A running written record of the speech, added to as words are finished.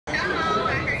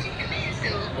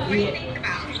What you think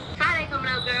about it? Friday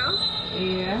coming up, girl.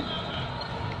 Yeah.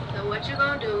 So what you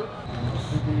gonna do?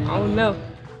 I don't know.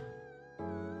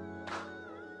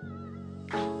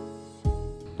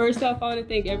 First off, I want to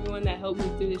thank everyone that helped me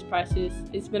through this process.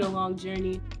 It's been a long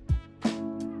journey.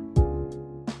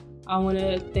 I want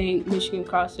to thank Michigan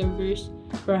Crossovers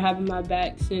for having my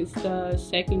back since the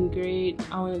 2nd grade.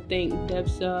 I want to thank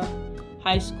Debsa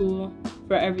High School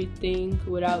for everything.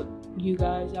 Without you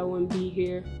guys, I wouldn't be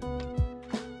here.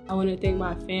 I want to thank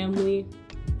my family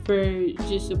for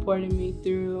just supporting me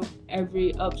through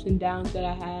every ups and downs that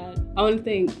I had. I want to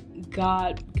thank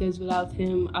God, because without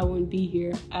him, I wouldn't be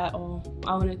here at all.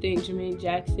 I want to thank Jermaine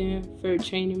Jackson for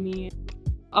training me.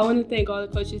 I want to thank all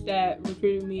the coaches that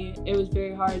recruited me. It was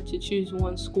very hard to choose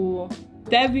one school.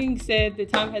 That being said, the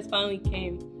time has finally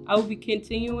came. I will be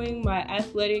continuing my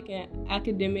athletic and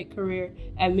academic career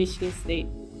at Michigan State.